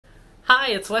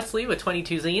Hi, it's Wesley with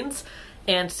 22zines,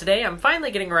 and today I'm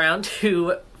finally getting around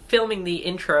to filming the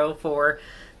intro for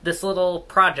this little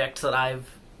project that I've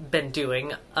been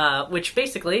doing, which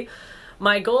basically,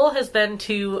 my goal has been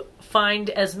to find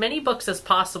as many books as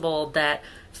possible that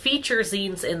feature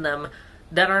zines in them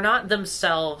that are not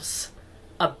themselves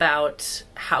about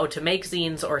how to make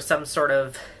zines or some sort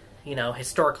of,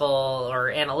 historical or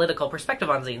analytical perspective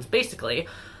on zines. Basically,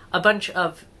 a bunch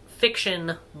of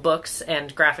fiction books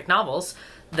and graphic novels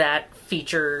that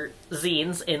feature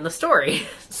zines in the story.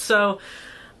 So,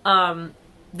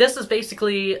 this is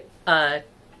basically a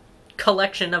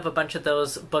collection of a bunch of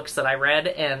those books that I read,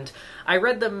 and I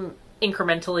read them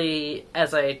incrementally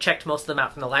as I checked most of them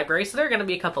out from the library, so there are going to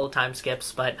be a couple of time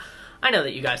skips, but I know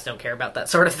that you guys don't care about that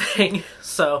sort of thing,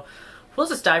 so we'll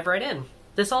just dive right in.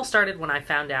 This all started when I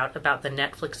found out about the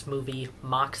Netflix movie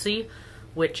Moxie,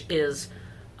 which is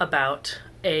about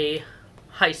a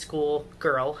high school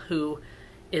girl who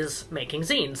is making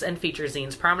zines and features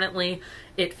zines prominently.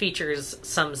 It features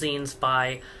some zines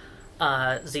by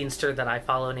a zinester that I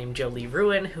follow named Jolie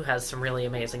Ruin, who has some really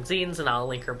amazing zines, and I'll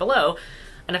link her below.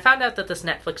 And I found out that this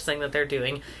Netflix thing that they're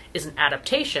doing is an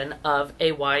adaptation of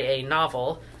a YA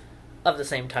novel of the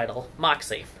same title,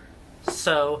 Moxie.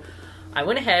 So I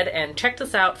went ahead and checked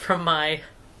this out from my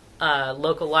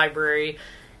local library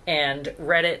and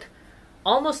read it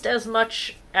almost as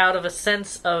much out of a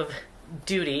sense of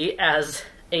duty as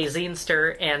a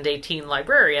zinester and a teen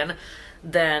librarian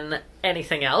than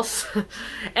anything else.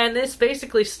 And this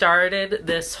basically started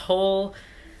this whole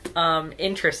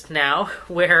interest now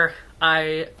where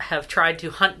I have tried to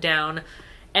hunt down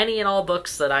any and all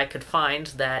books that I could find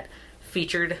that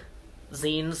featured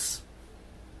zines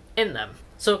in them.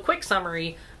 So a quick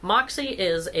summary, Moxie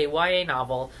is a YA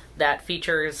novel that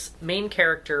features main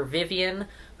character Vivian,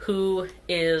 who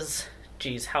is,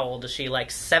 how old is she?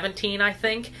 Like 17, I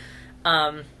think?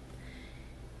 And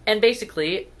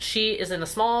basically, she is in a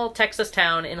small Texas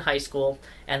town in high school,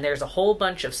 and there's a whole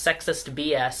bunch of sexist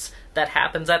BS that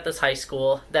happens at this high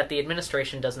school that the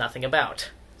administration does nothing about.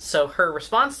 So her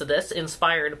response to this,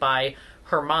 inspired by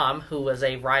her mom, who was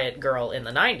a riot girl in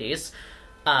the 90s,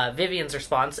 Vivian's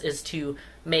response is to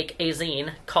make a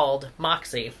zine called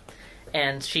Moxie.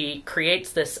 And she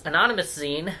creates this anonymous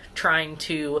zine trying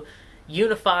to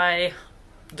unify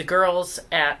the girls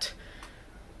at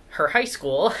her high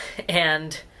school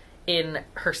and, in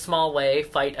her small way,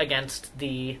 fight against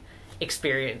the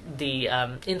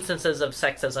instances of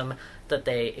sexism that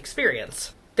they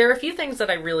experience. There are a few things that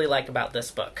I really like about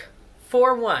this book.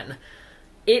 For one,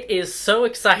 it is so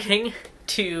exciting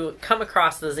to come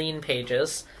across the zine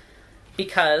pages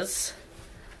because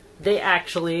they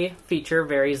actually feature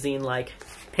very zine-like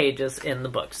pages in the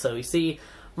book. So you see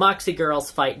Moxie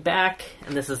Girls Fight Back,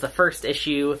 and this is the first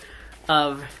issue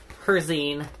of her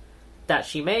zine that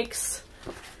she makes.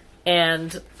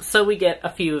 And so we get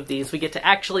a few of these. We get to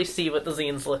actually see what the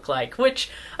zines look like, which,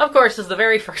 of course, is the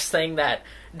very first thing that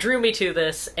drew me to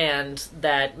this and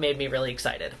that made me really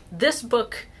excited. This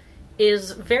book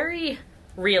is very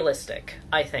realistic,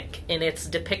 I think, in its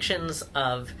depictions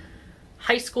of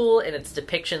high school, in its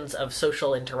depictions of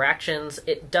social interactions.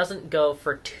 It doesn't go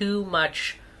for too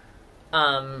much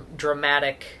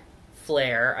dramatic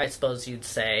flair, I suppose you'd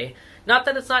say. Not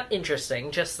that it's not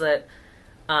interesting, just that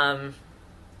a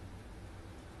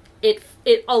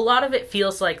lot of it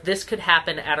feels like this could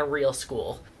happen at a real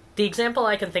school. The example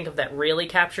I can think of that really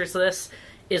captures this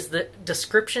is the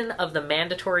description of the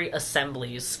mandatory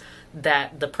assemblies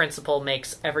that the principal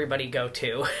makes everybody go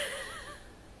to.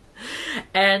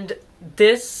 And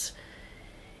this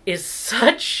is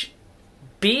such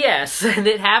BS, and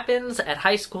it happens at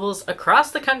high schools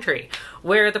across the country,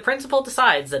 where the principal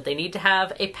decides that they need to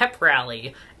have a pep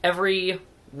rally every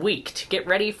week to get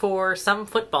ready for some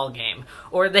football game,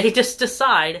 or they just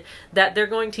decide that they're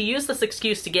going to use this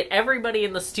excuse to get everybody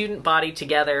in the student body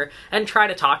together and try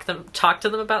to talk to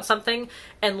them about something,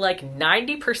 and like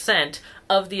 90%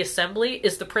 of the assembly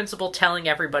is the principal telling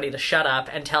everybody to shut up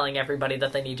and telling everybody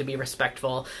that they need to be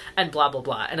respectful and blah blah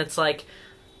blah. And it's like,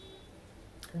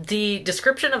 the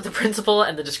description of the principal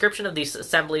and the description of these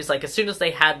assemblies, like as soon as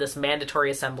they had this mandatory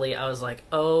assembly, I was like,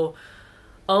 oh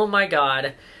my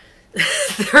god.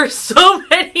 There are so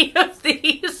many of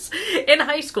these in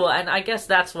high school, and I guess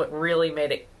that's what really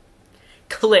made it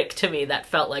click to me. That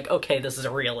felt like, okay, this is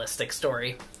a realistic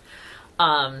story.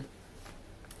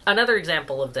 Another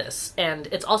example of this, and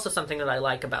it's also something that I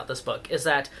like about this book, is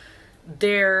that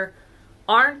there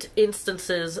aren't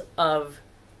instances of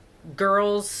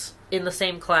girls in the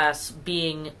same class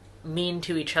being mean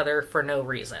to each other for no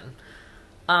reason.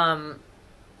 I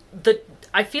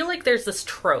feel like there's this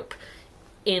trope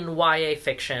in YA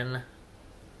fiction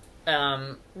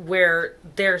where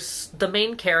the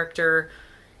main character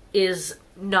is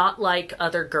not like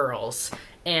other girls,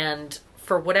 and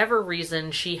for whatever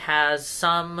reason she has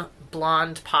some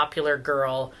blonde popular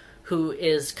girl who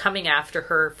is coming after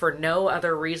her for no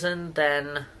other reason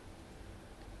than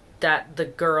that the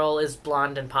girl is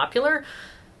blonde and popular.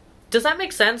 Does that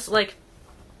make sense? Like,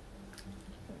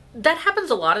 that happens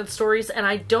a lot in stories, and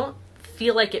I don't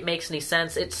feel like it makes any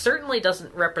sense. It certainly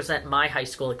doesn't represent my high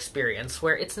school experience,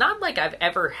 where it's not like I've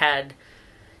ever had,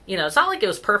 it's not like it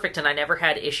was perfect and I never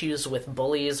had issues with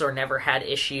bullies or never had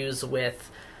issues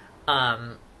with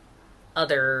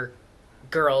other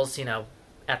girls,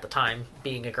 at the time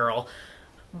being a girl.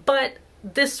 But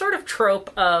this sort of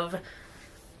trope of,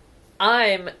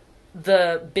 I'm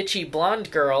the bitchy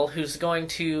blonde girl who's going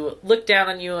to look down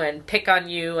on you and pick on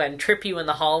you and trip you in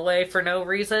the hallway for no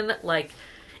reason, like,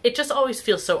 it just always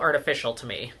feels so artificial to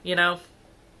me,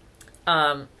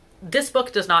 This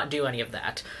book does not do any of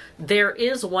that. There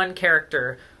is one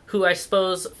character who I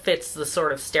suppose fits the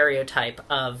sort of stereotype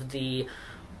of the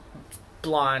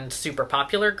blonde, super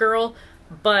popular girl,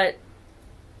 but,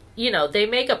 they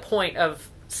make a point of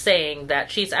saying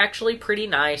that she's actually pretty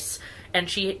nice, and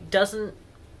she doesn't,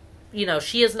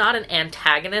 she is not an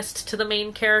antagonist to the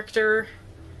main character,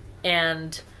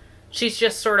 and she's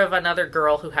just sort of another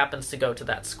girl who happens to go to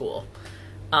that school.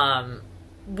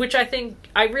 Which I think,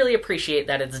 I really appreciate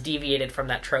that it's deviated from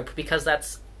that trope, because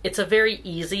it's a very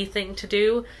easy thing to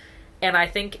do, and I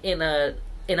think in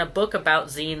a book about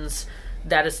zines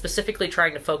that is specifically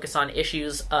trying to focus on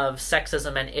issues of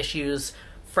sexism and issues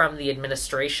from the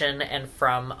administration and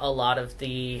from a lot of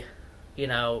the,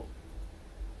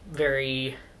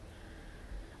 very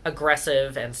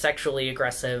aggressive and sexually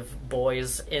aggressive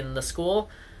boys in the school,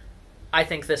 I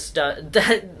think this does,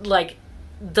 like,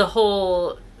 the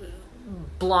whole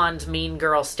blonde mean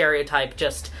girl stereotype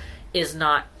just is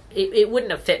not, it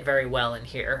wouldn't have fit very well in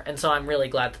here, and so I'm really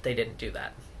glad that they didn't do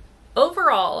that.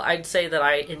 Overall, I'd say that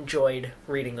I enjoyed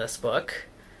reading this book.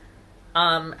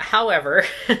 However,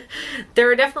 there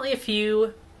are definitely a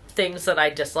few things that I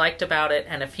disliked about it,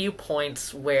 and a few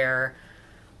points where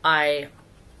I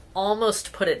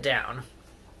almost put it down.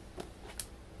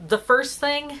 The first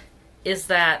thing is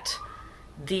that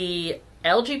the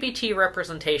LGBT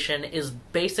representation is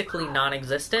basically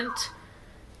non-existent,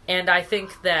 and I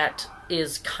think that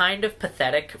is kind of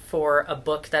pathetic for a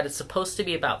book that is supposed to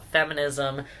be about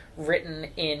feminism, written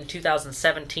in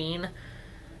 2017.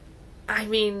 I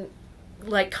mean,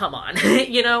 like, come on.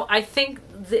 I think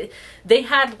they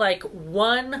had, like,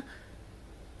 one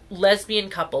lesbian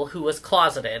couple who was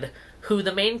closeted, who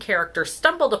the main character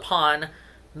stumbled upon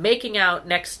making out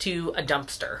next to a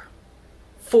dumpster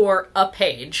for a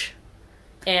page,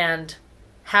 and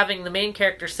having the main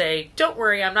character say, "Don't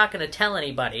worry, I'm not going to tell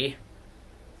anybody,"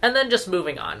 and then just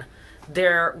moving on.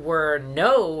 There were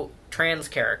no trans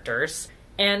characters,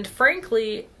 and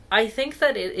frankly, I think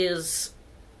that it is,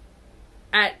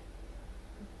 at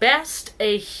best,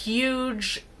 a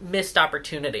huge missed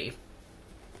opportunity,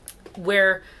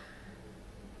 where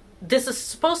this is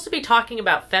supposed to be talking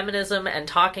about feminism and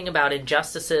talking about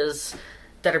injustices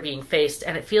that are being faced,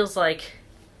 and it feels like,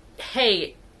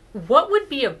 hey, what would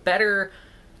be a better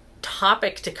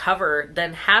topic to cover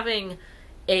than having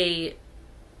a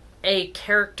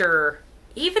character,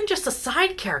 even just a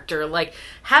side character, like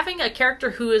having a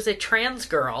character who is a trans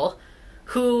girl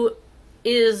who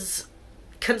is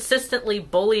consistently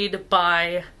bullied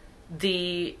by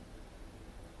the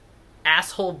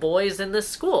asshole boys in this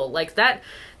school. Like, that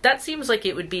seems like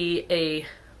it would be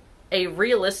a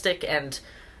realistic and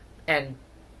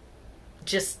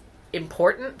just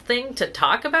important thing to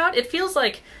talk about. It feels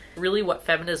like really what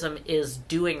feminism is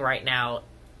doing right now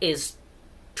is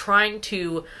trying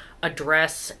to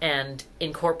address and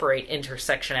incorporate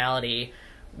intersectionality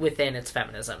within its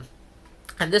feminism.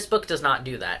 And this book does not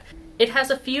do that. It has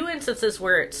a few instances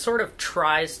where it sort of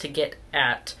tries to get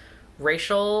at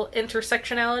racial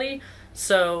intersectionality.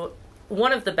 So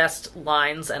one of the best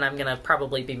lines, and I'm going to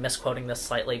probably be misquoting this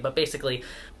slightly, but basically,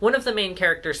 one of the main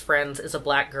character's friends is a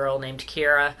black girl named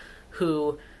Kiera,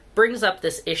 who brings up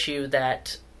this issue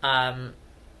that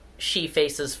she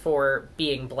faces for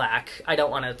being black. I don't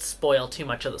want to spoil too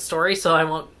much of the story, so I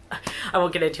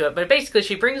won't get into it. But basically,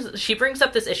 she brings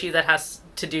up this issue that has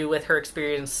to do with her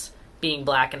experience being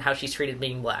black and how she's treated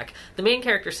being black. The main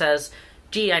character says,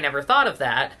 "Gee, I never thought of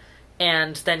that."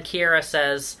 And then Kiera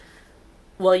says,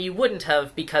 "Well, you wouldn't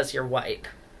have because you're white."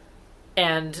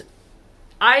 And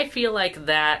I feel like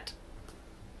that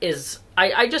is,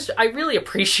 I really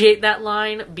appreciate that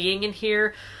line being in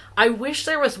here. I wish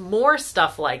there was more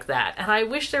stuff like that, and I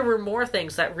wish there were more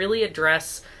things that really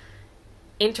address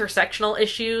intersectional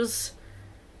issues,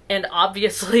 and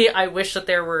obviously I wish that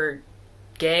there were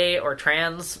gay or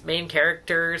trans main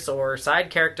characters or side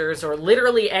characters or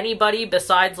literally anybody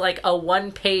besides like a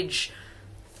one-page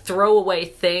throwaway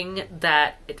thing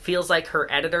that it feels like her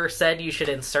editor said you should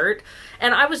insert.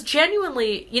 And I was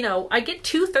genuinely, you know, I get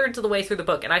 2/3 of the way through the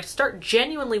book and I start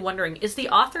genuinely wondering, is the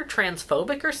author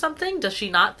transphobic or something? Does she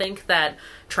not think that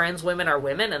trans women are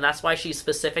women and that's why she's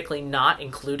specifically not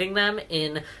including them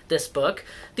in this book?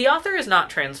 The author is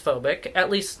not transphobic, at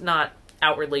least not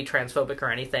outwardly transphobic or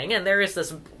anything, and there is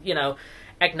this, you know,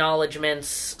 acknowledgements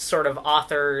sort of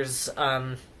author's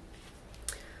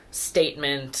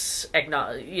statement,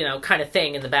 you know, kind of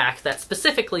thing in the back that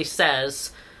specifically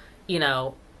says, you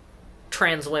know,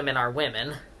 trans women are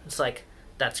women. It's like,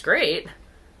 that's great.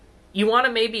 You want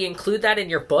to maybe include that in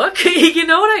your book? You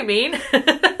know what I mean?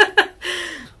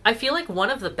 I feel like one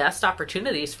of the best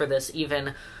opportunities for this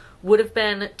even would have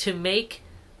been to make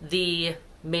the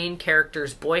main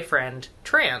character's boyfriend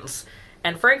trans.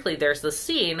 And frankly, there's this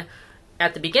scene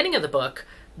at the beginning of the book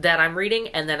that I'm reading,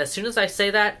 and then as soon as I say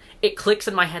that, it clicks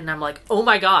in my head, and I'm like, oh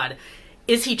my god,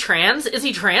 is he trans? Is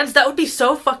he trans? That would be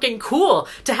so fucking cool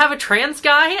to have a trans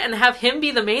guy and have him be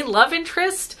the main love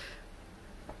interest.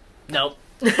 Nope.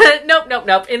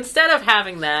 Nope. Instead of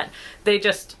having that, they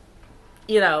just,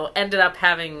 you know, ended up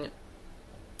having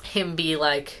him be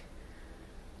like,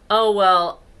 oh,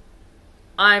 well,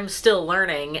 I'm still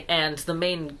learning, and the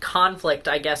main conflict,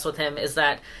 I guess, with him is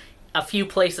that a few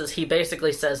places he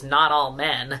basically says not all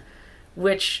men,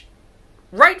 which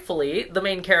rightfully the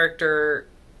main character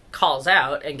calls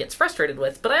out and gets frustrated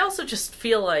with, but I also just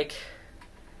feel like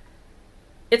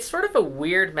it's sort of a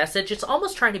weird message. It's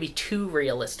almost trying to be too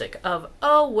realistic of,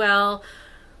 oh, well,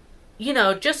 you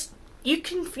know, just, you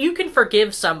can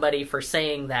forgive somebody for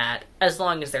saying that as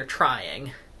long as they're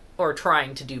trying, or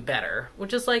trying to do better,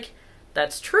 which is like,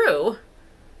 that's true.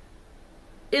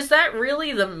 Is that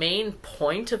really the main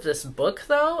point of this book,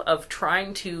 though? Of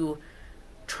trying to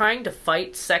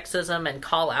fight sexism and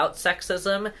call out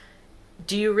sexism?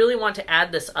 Do you really want to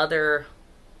add this other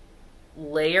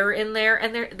layer in there?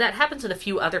 And that happens in a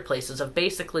few other places of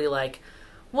basically like,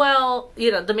 well,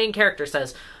 you know, the main character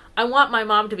says, I want my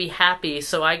mom to be happy,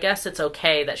 so I guess it's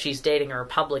okay that she's dating a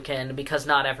Republican because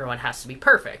not everyone has to be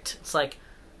perfect. It's like,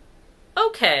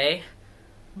 okay.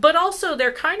 But also,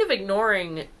 they're kind of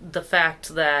ignoring the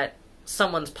fact that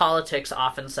someone's politics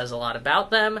often says a lot about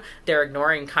them. They're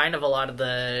ignoring kind of a lot of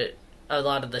the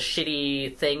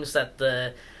shitty things that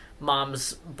the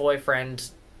mom's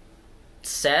boyfriend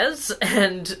says,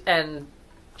 and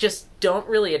just don't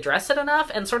really address it enough.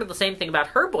 And sort of the same thing about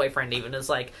her boyfriend even is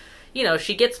like, you know,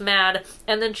 she gets mad,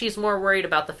 and then she's more worried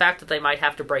about the fact that they might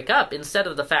have to break up instead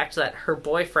of the fact that her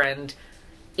boyfriend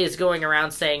is going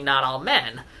around saying not all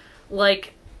men.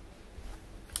 Like,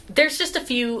 there's just a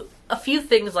few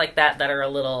things like that that are a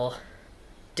little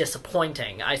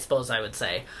disappointing, I suppose I would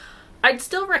say. I'd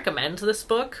still recommend this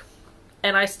book,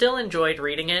 and I still enjoyed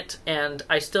reading it, and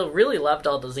I still really loved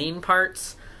all the zine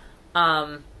parts.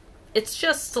 It's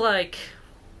just like,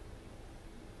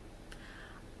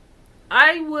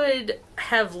 I would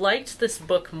have liked this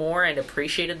book more and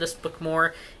appreciated this book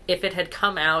more if it had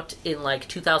come out in like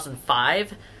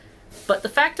 2005, but the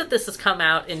fact that this has come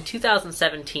out in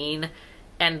 2017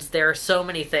 and there are so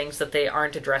many things that they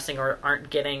aren't addressing or aren't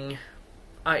getting,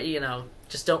 you know,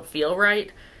 just don't feel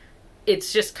right,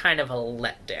 it's just kind of a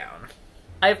letdown.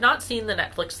 I have not seen the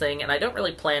Netflix thing, and I don't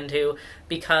really plan to,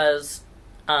 because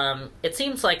it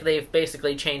seems like they've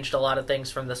basically changed a lot of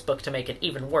things from this book to make it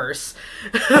even worse,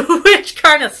 which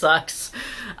kind of sucks.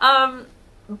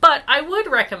 But I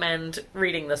would recommend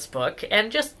reading this book,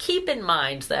 and just keep in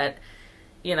mind that,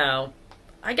 you know,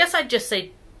 I guess I'd just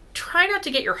say, try not to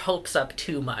get your hopes up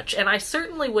too much, and I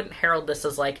certainly wouldn't herald this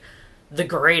as, like, the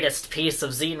greatest piece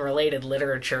of zine-related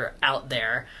literature out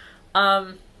there.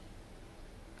 But,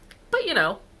 you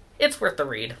know, it's worth the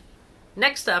read.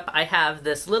 Next up, I have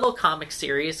this little comic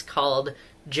series called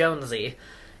Jonesy,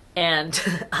 and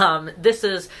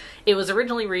it was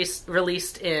originally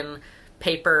released in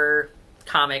paper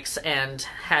comics, and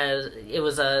it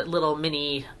was a little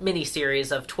mini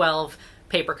series of 12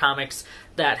 paper comics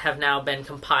that have now been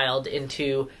compiled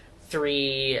into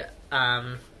 3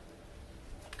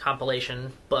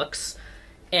 compilation books,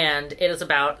 and it is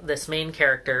about this main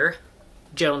character,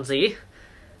 Jonesy,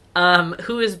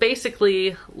 who is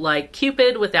basically like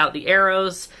Cupid without the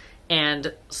arrows,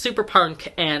 and super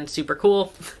punk and super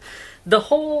cool. The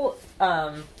whole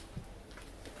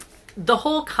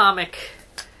comic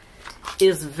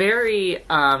is very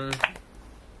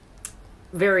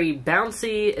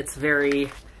bouncy, it's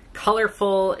very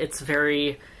colorful, it's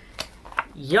very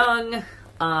young.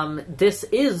 This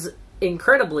is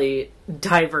incredibly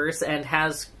diverse and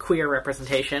has queer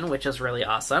representation, which is really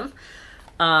awesome.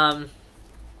 And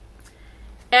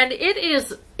it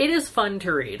is fun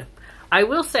to read. I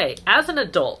will say, as an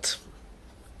adult,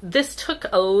 this took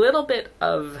a little bit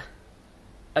of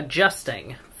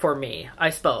adjusting for me, I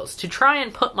suppose, to try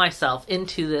and put myself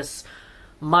into this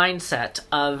mindset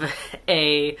of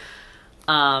a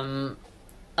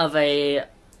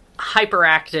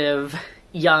hyperactive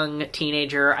young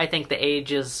teenager. I think the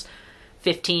age is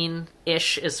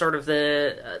 15-ish is sort of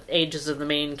the ages of the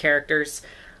main characters.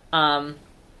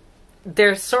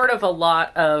 There's sort of a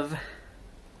lot of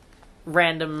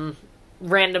randomness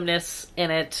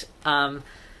in it.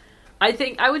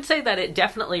 I would say that it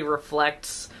definitely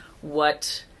reflects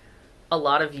what a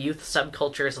lot of youth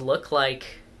subcultures look like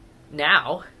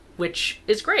now, which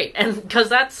is great. And because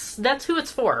that's who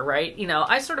it's for, right? You know,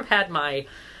 I sort of had my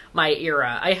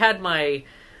era. I had my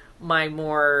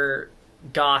more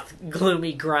goth,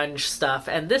 gloomy grunge stuff,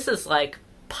 and this is like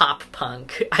pop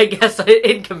punk, I guess,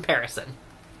 in comparison.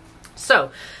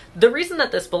 So, the reason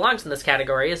that this belongs in this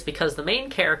category is because the main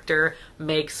character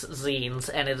makes zines,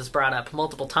 and it is brought up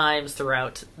multiple times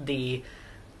throughout the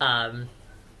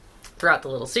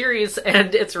little series,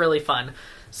 and it's really fun.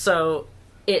 So,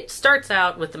 it starts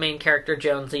out with the main character,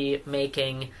 Jonesy,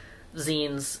 making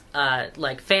zines,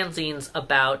 like fanzines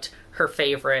about her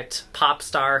favorite pop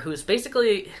star, who's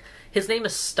basically... His name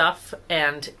is Stuff,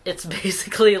 and it's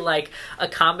basically like a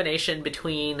combination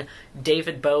between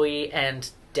David Bowie and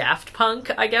Daft Punk,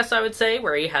 I guess I would say,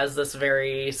 where he has this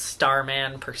very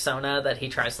Starman persona that he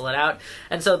tries to let out.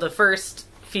 And so the first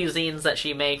few zines that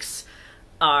she makes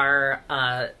are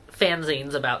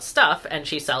fanzines about Stuff, and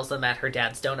she sells them at her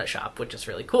dad's donut shop, which is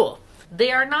really cool.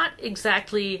 They are not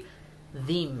exactly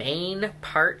the main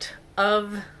part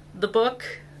of the book,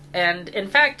 and in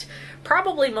fact,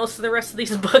 probably most of the rest of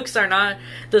these books are not,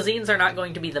 the zines are not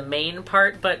going to be the main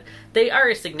part, but they are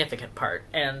a significant part,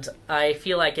 and I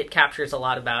feel like it captures a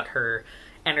lot about her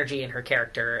energy and her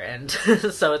character, and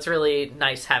so it's really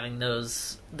nice having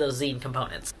those zine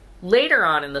components. Later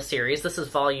on in the series, this is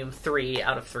volume 3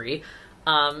 out of 3,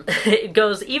 it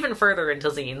goes even further into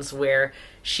zines, where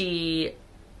she,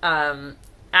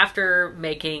 after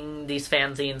making these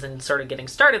fanzines and sort of getting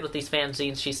started with these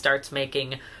fanzines, she starts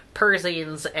making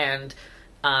perzines and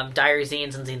diary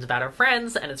zines and zines about her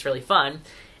friends, and it's really fun.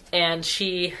 And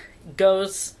she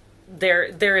goes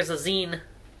there is a zine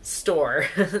store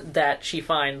that she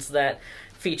finds that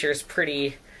features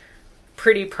pretty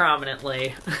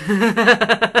prominently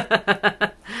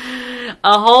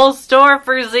a whole store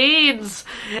for zines,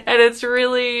 and it's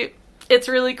really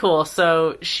cool.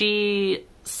 So she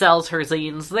sells her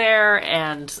zines there,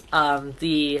 and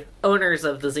the owners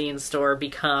of the zine store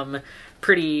become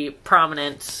pretty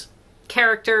prominent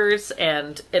characters,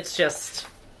 and it's just...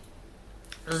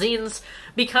 zines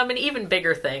become an even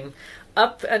bigger thing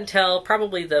up until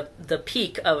probably the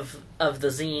peak of the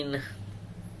zine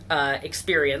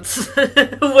experience,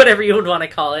 whatever you would want to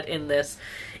call it in this,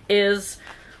 is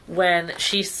when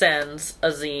she sends a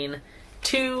zine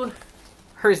to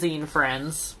her zine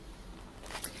friends,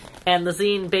 and the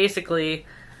zine basically,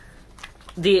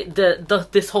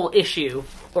 this whole issue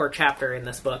or chapter in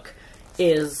this book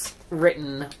is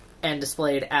written and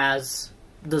displayed as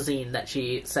the zine that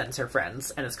she sends her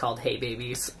friends, and it's called Hey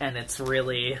Babies, and it's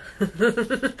really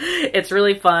it's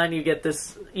really fun. You get the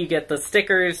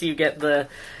stickers, you get the,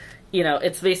 you know,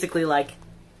 it's basically like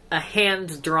a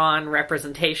hand-drawn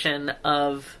representation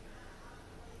of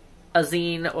a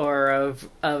zine or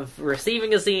of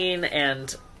receiving a zine,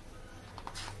 and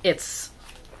it's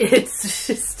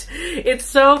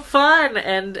so fun,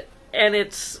 and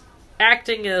it's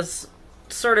acting as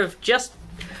sort of just,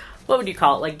 what would you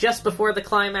call it, like just before the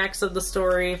climax of the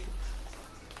story.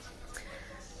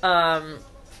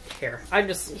 Here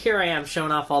I am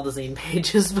showing off all the zine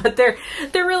pages, but they're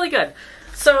really good.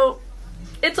 So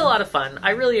it's a lot of fun. I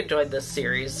really enjoyed this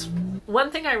series.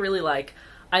 One thing I really like,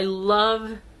 I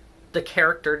love the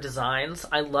character designs.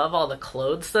 I love all the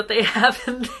clothes that they have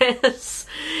in this.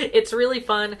 It's really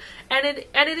fun, and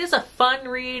it is a fun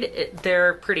read.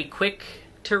 They're pretty quick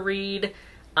to read.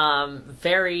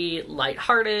 Very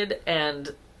lighthearted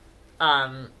and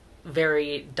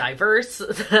very diverse.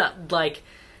 Like,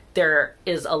 there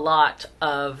is a lot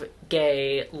of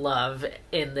gay love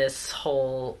in this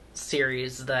whole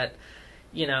series that,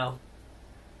 you know,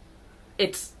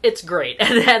 it's great.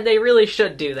 And they really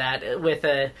should do that with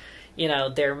a, you know,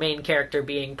 their main character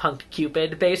being Punk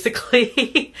Cupid,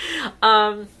 basically.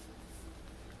 And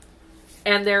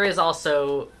there is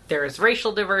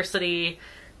racial diversity.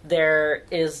 There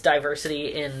is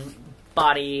diversity in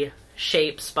body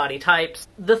shapes, body types.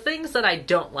 The things that I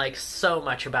don't like so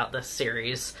much about this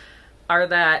series are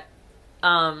that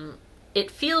it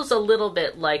feels a little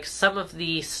bit like some of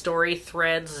the story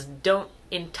threads don't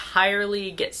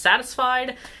entirely get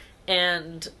satisfied,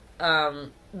 and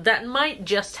that might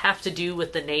just have to do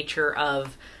with the nature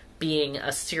of being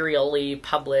a serially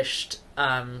published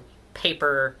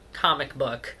paper comic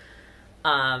book.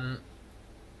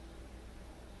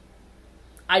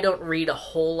 I don't read a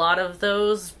whole lot of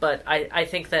those, but I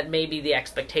think that maybe the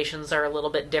expectations are a little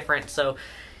bit different. So,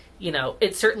 you know,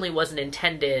 it certainly wasn't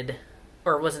intended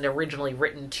or wasn't originally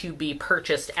written to be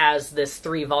purchased as this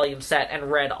 3-volume set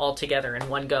and read all together in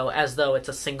one go as though it's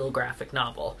a single graphic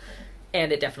novel.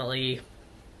 And it definitely,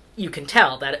 you can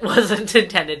tell that it wasn't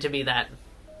intended to be that.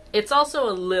 It's also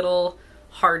a little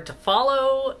hard to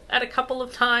follow at a couple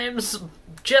of times,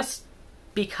 just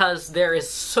because there is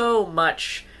so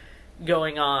much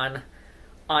going on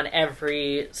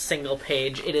every single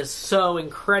page. It is so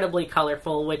incredibly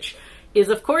colorful, which is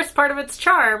of course part of its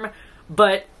charm,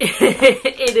 but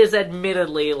it is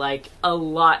admittedly like a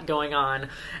lot going on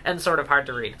and sort of hard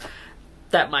to read.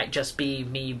 That might just be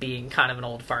me being kind of an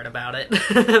old fart about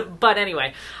it. But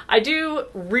anyway, I do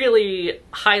really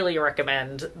highly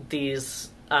recommend these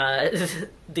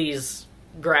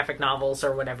graphic novels,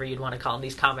 or whatever you'd want to call them,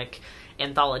 these comic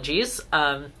anthologies.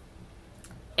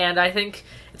 And I think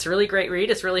it's a really great read.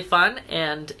 It's really fun.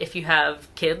 And if you have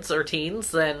kids or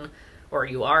teens, then, or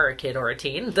you are a kid or a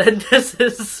teen, then this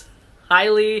is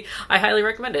I highly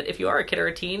recommend it. If you are a kid or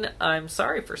a teen, I'm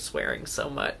sorry for swearing so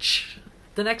much.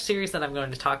 The next series that I'm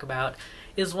going to talk about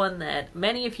is one that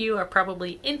many of you are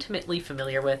probably intimately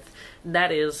familiar with.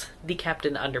 That is the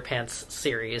Captain Underpants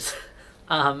series.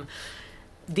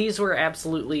 These were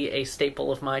absolutely a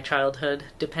staple of my childhood.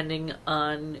 Depending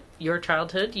on your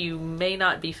childhood, you may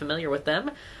not be familiar with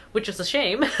them, which is a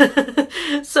shame.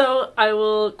 So I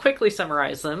will quickly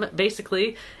summarize them.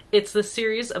 Basically, it's this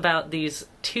series about these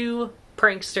two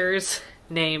pranksters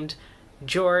named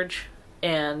George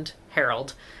and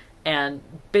Harold. And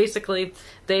basically,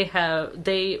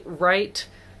 they write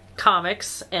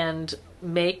comics and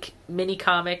make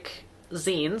mini-comic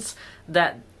zines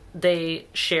that they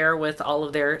share with all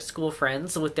of their school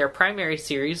friends, with their primary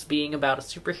series being about a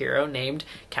superhero named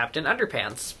Captain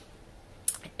Underpants.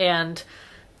 And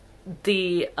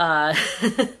there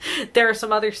are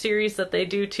some other series that they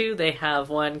do too. They have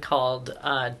one called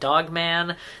Dog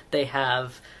Man. They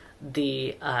have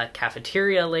the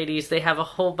Cafeteria Ladies. They have a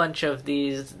whole bunch of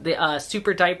these, the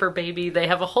Super Diaper Baby. They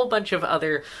have a whole bunch of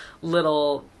other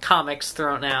little comics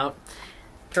thrown out,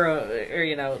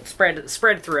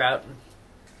 spread throughout.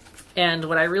 And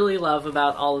what I really love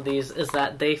about all of these is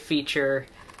that they feature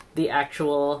the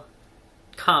actual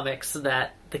comics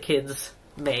that the kids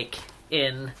make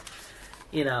in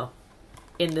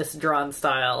this drawn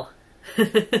style.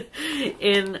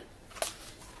 in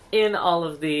all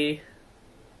of the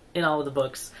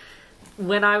books.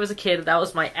 When I was a kid, that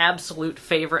was my absolute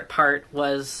favorite part,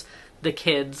 was the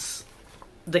kids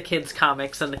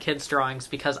comics and the kids drawings,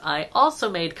 because I also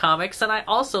made comics and I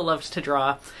also loved to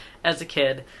draw as a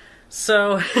kid.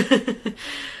 So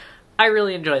I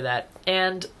really enjoy that.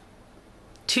 And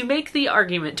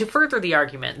to further the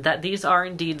argument that these are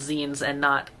indeed zines and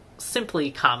not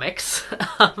simply comics,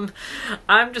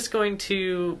 I'm just going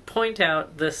to point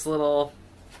out this little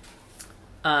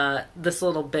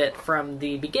bit from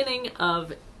the beginning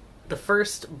of the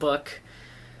first book.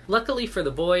 Luckily for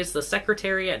the boys, the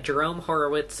secretary at Jerome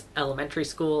Horowitz Elementary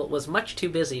School was much too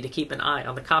busy to keep an eye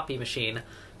on the copy machine.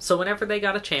 So whenever they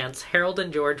got a chance, Harold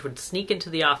and George would sneak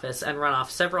into the office and run off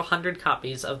several hundred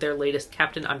copies of their latest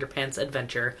Captain Underpants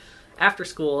adventure. After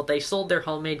school, they sold their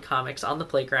homemade comics on the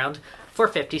playground for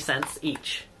 50 cents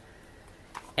each.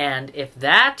 And if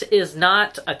that is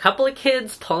not a couple of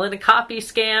kids pulling a copy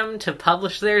scam to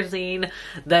publish their zine,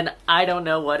 then I don't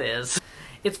know what is.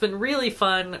 It's been really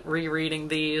fun rereading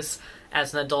these.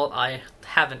 As an adult, I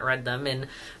haven't read them in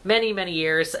many, many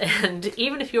years, and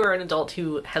even if you are an adult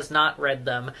who has not read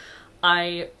them,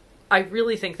 I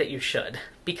really think that you should,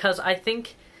 because I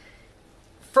think,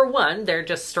 for one, they're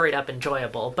just straight up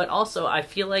enjoyable, but also I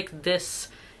feel like this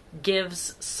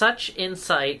gives such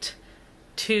insight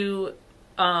to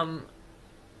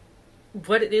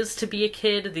what it is to be a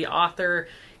kid. The author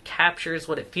captures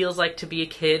what it feels like to be a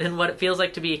kid and what it feels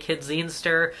like to be a kid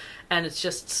zinester, and it's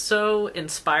just so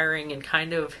inspiring, and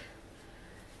kind of,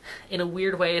 in a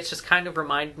weird way, it's just kind of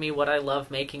reminded me what I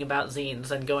love making about zines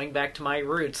and going back to my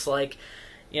roots. Like,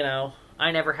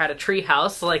 I never had a tree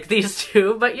house like these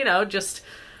two, but just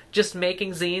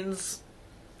making zines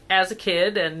as a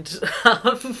kid and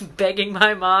begging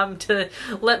my mom to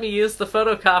let me use the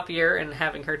photocopier and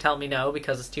having her tell me no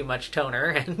because it's too much toner,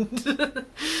 and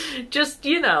just,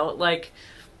 you know, like,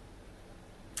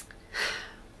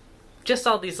 just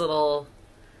all these little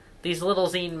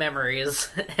zine memories.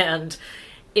 And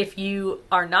if you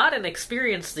are not an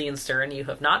experienced zinester and you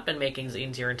have not been making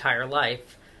zines your entire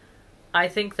life, I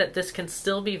think that this can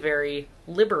still be very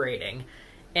liberating.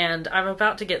 And I'm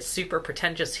about to get super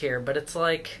pretentious here, but it's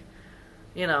like,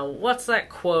 you know, what's that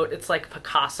quote? It's like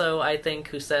Picasso, I think,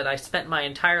 who said, "I spent my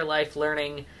entire life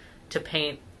learning to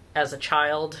paint as a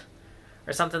child,"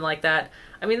 or something like that.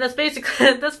 I mean, that's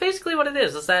basically what it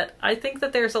is that I think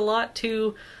that there's a lot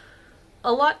to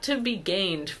be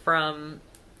gained from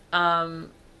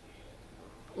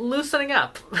loosening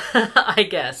up, I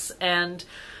guess, and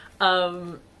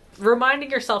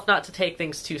reminding yourself not to take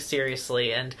things too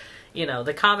seriously. And, you know,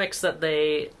 the comics that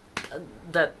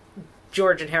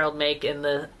George and Harold make in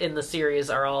the series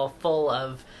are all full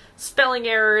of spelling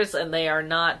errors, and they are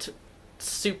not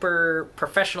super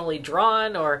professionally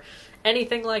drawn or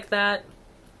anything like that.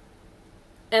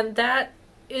 And that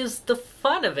is the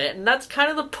fun of it, and that's kind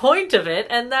of the point of it,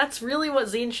 and that's really what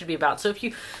zines should be about. So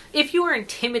if you are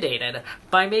intimidated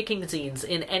by making zines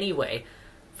in any way,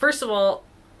 first of all,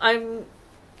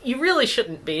 you really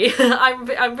shouldn't be.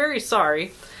 I'm very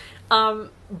sorry.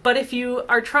 But if you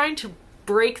are trying to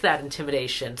break that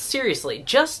intimidation, seriously,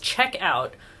 just check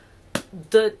out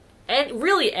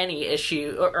really any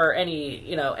issue or any,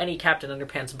 you know, any Captain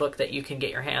Underpants book that you can get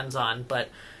your hands on. But,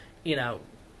 you know,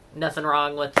 nothing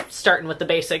wrong with starting with the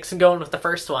basics and going with the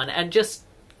first one, and just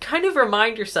kind of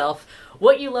remind yourself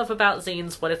what you love about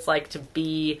zines, what it's like to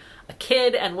be a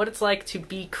kid, and what it's like to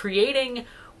be creating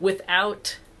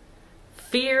without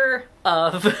fear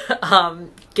of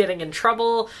getting in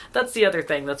trouble. That's the other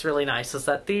thing that's really nice, is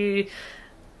that the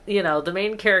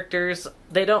main characters,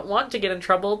 they don't want to get in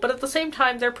trouble, but at the same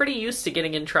time they're pretty used to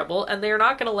getting in trouble, and they're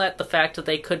not going to let the fact that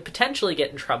they could potentially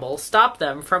get in trouble stop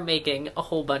them from making a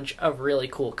whole bunch of really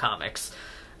cool comics.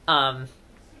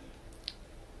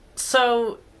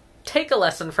 So take a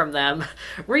lesson from them,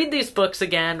 read these books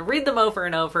again, read them over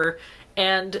and over,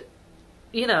 and,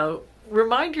 you know,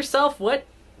 remind yourself what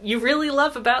you really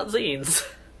love about zines.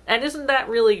 And isn't that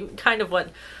really kind of what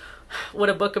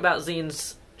a book about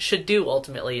zines should do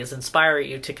ultimately, is inspire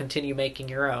you to continue making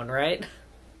your own, right?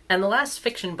 And the last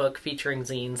fiction book featuring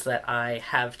zines that I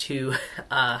have to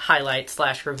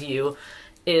highlight/review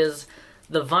is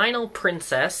The Vinyl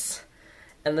Princess,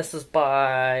 and this is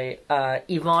by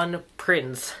Yvonne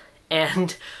Prinz.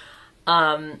 And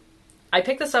I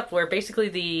picked this up where basically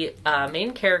the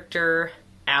main character,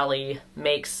 Allie,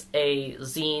 makes a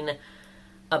zine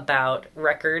about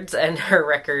records and her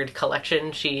record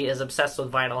collection. She is obsessed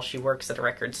with vinyl. She works at a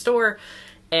record store,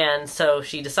 and so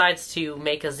she decides to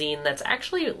make a zine that's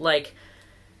actually like,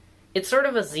 it's sort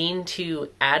of a zine to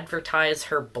advertise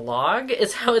her blog,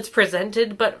 is how it's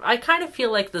presented, but I kind of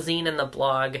feel like the zine and the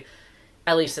blog,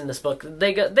 at least in this book,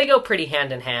 they go pretty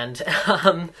hand in hand.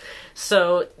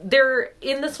 So there,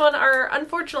 in this one, are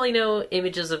unfortunately no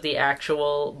images of the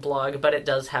actual blog, but it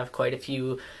does have quite a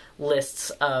few lists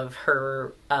of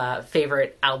her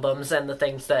favorite albums and the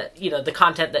things that, you know, the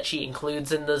content that she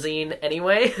includes in the zine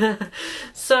anyway.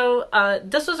 So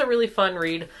this was a really fun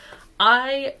read.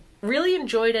 I really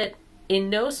enjoyed it in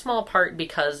no small part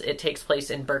because it takes place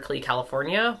in Berkeley,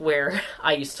 California, where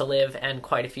I used to live, and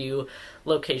quite a few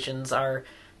locations are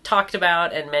talked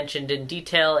about and mentioned in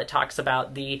detail. It talks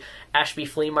about the Ashby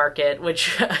Flea Market,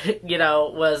 which, you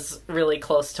know, was really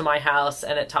close to my house,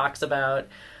 and it talks about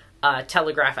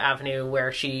Telegraph Avenue,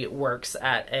 where she works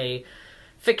at a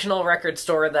fictional record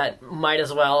store that might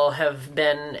as well have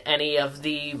been any of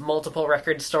the multiple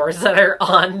record stores that are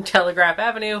on Telegraph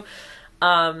Avenue.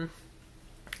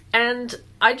 And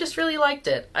I just really liked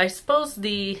it. I suppose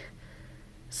the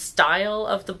style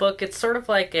of the book, it's sort of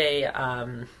like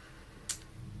a,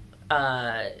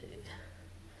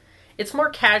 it's more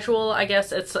casual, I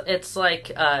guess. It's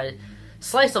like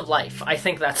slice of life. I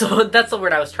think that's the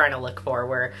word I was trying to look for,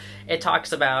 where it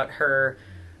talks about her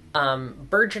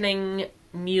burgeoning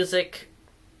music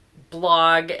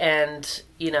blog, and,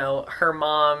 you know, her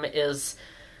mom is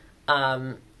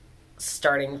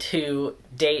starting to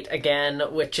date again,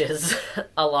 which is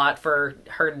a lot for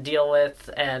her to deal with,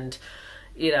 and,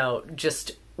 you know,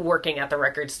 just working at the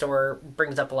record store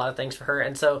brings up a lot of things for her.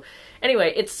 And so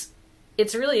anyway, it's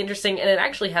really interesting, and it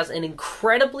actually has an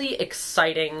incredibly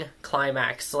exciting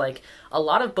climax. Like, a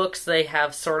lot of books, they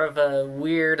have sort of a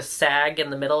weird sag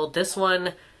in the middle. This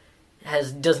one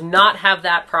does not have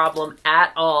that problem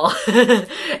at all.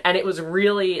 And it was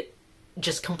really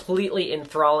just completely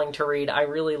enthralling to read. I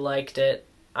really liked it.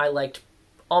 I liked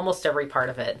almost every part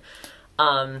of it.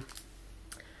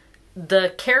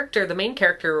 The main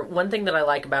character, one thing that I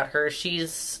like about her,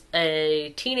 she's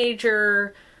a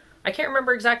teenager. I can't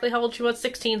remember exactly how old she was,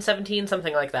 16, 17,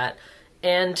 something like that.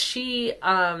 And she,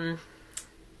 the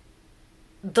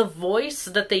voice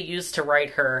that they used to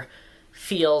write her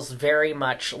feels very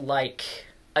much like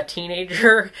a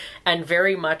teenager and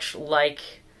very much like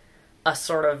a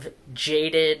sort of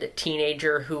jaded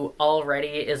teenager who already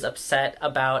is upset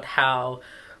about how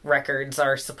records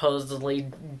are supposedly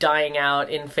dying out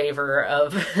in favor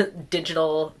of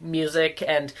digital music.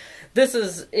 And this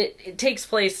is, it takes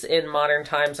place in modern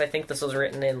times. I think this was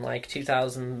written in like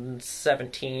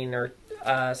 2017 or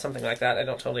something like that. I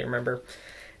don't totally remember.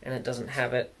 And it doesn't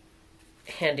have it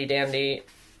handy dandy.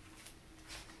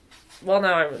 Well,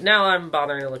 now I'm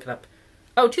bothering to look it up.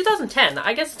 Oh, 2010.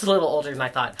 I guess it's a little older than I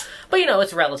thought. But, you know,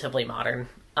 it's relatively modern.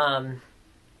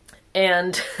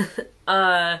 And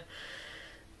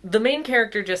the main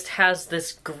character just has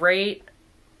this great,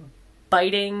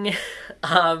 biting,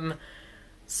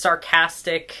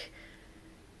 sarcastic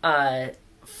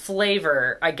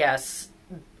flavor, I guess,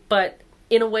 but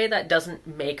in a way that doesn't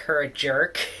make her a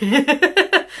jerk.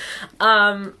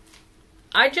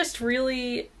 I just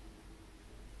really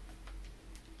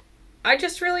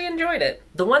enjoyed it.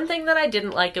 The one thing that I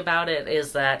didn't like about it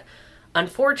is that,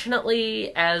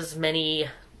 unfortunately, as many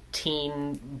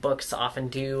teen books often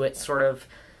do, it sort of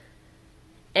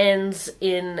ends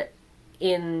in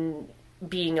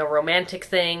being a romantic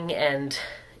thing, and,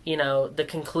 you know, the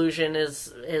conclusion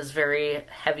is very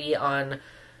heavy on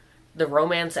the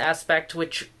romance aspect,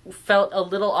 which felt a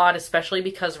little odd, especially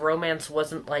because romance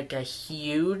wasn't like a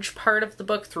huge part of the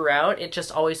book throughout. It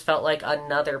just always felt like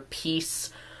another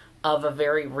piece of a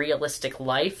very realistic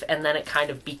life, and then it kind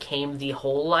of became the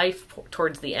whole life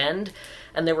towards the end.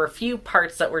 And there were a few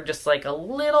parts that were just like a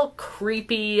little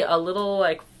creepy, a little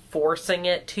like forcing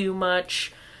it too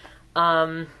much.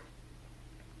 I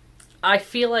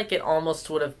feel like it almost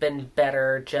would have been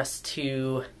better just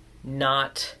to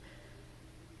not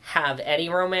have any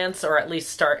romance, or at least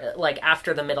start like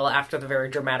after the middle, after the very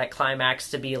dramatic climax,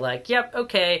 to be like, yep,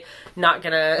 okay, not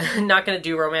gonna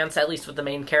do romance, at least with the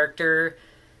main character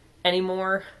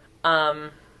anymore.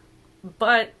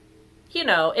 But, you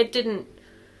know, it didn't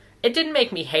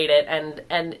make me hate it,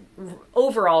 and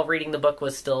overall reading the book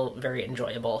was still very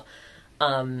enjoyable.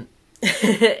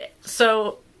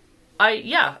 So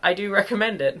I do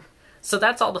recommend it. So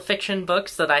that's all the fiction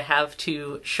books that I have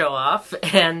to show off,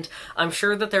 and I'm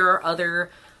sure that there are other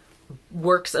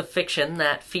works of fiction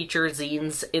that feature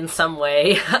zines in some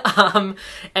way. And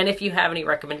if you have any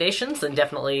recommendations, then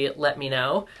definitely let me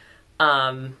know.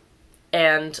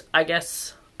 And I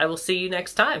guess I will see you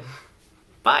next time.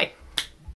 Bye.